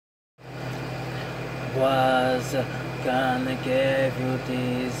Was gonna give you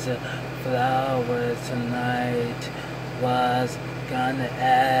these flowers tonight. Was gonna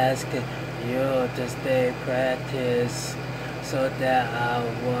ask you to stay practice so that I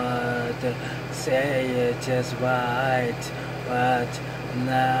would say it just right. But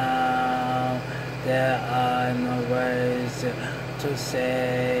now there are no words to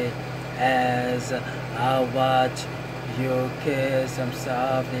say as I watch you kiss him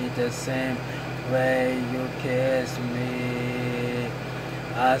softly the same way you kiss me.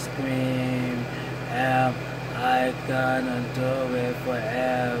 I scream, am I gonna do it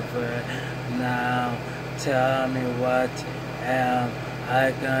forever? Now tell me what am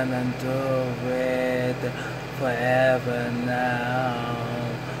I gonna do it forever now?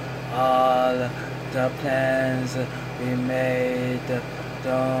 All the plans we made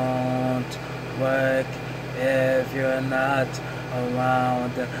don't work if you're not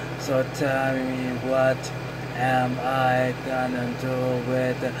around. So tell me what am I gonna do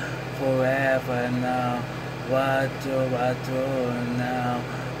with forever now? What do I do now?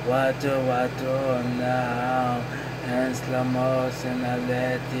 What do I do now? In slow motion I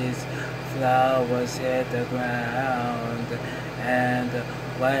let these flowers hit the ground and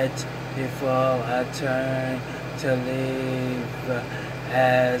wait before I turn to leave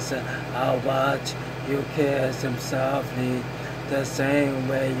as I watch you kiss him softly the same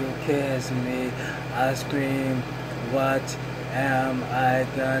way you kiss me. I scream, what am I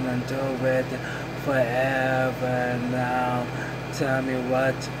gonna do with forever now? Tell me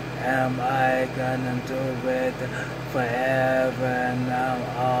what am I gonna do with forever now?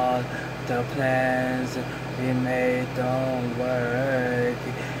 All the plans we made don't work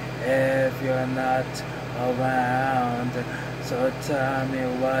if you're not around. So tell me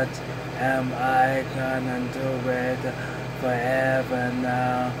what am I gonna do with forever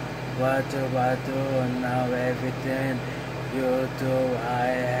now? What do I do now? Everything you do, I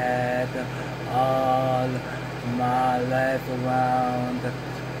had all my life around.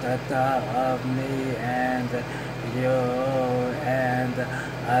 The thought of me and you, and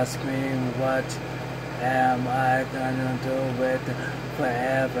I scream, what am I gonna do with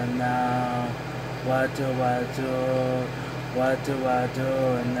forever now? What do I do? What do I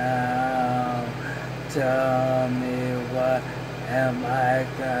do now? Tell me what am I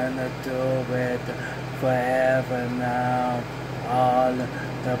gonna do with forever now? All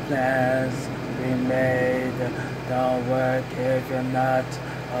the plans we made don't work if you're not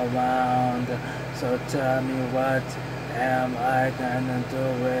around. So tell me what am I gonna do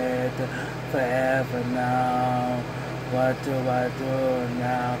with forever now? What do I do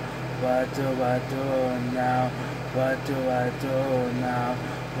now? What do I do now? What do I do now?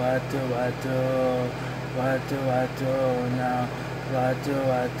 What do I do? What do I do now? What do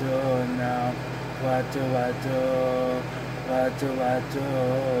I do now? What do I do? What do I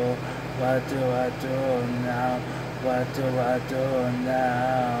do? What do I do now? What do I do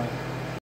now?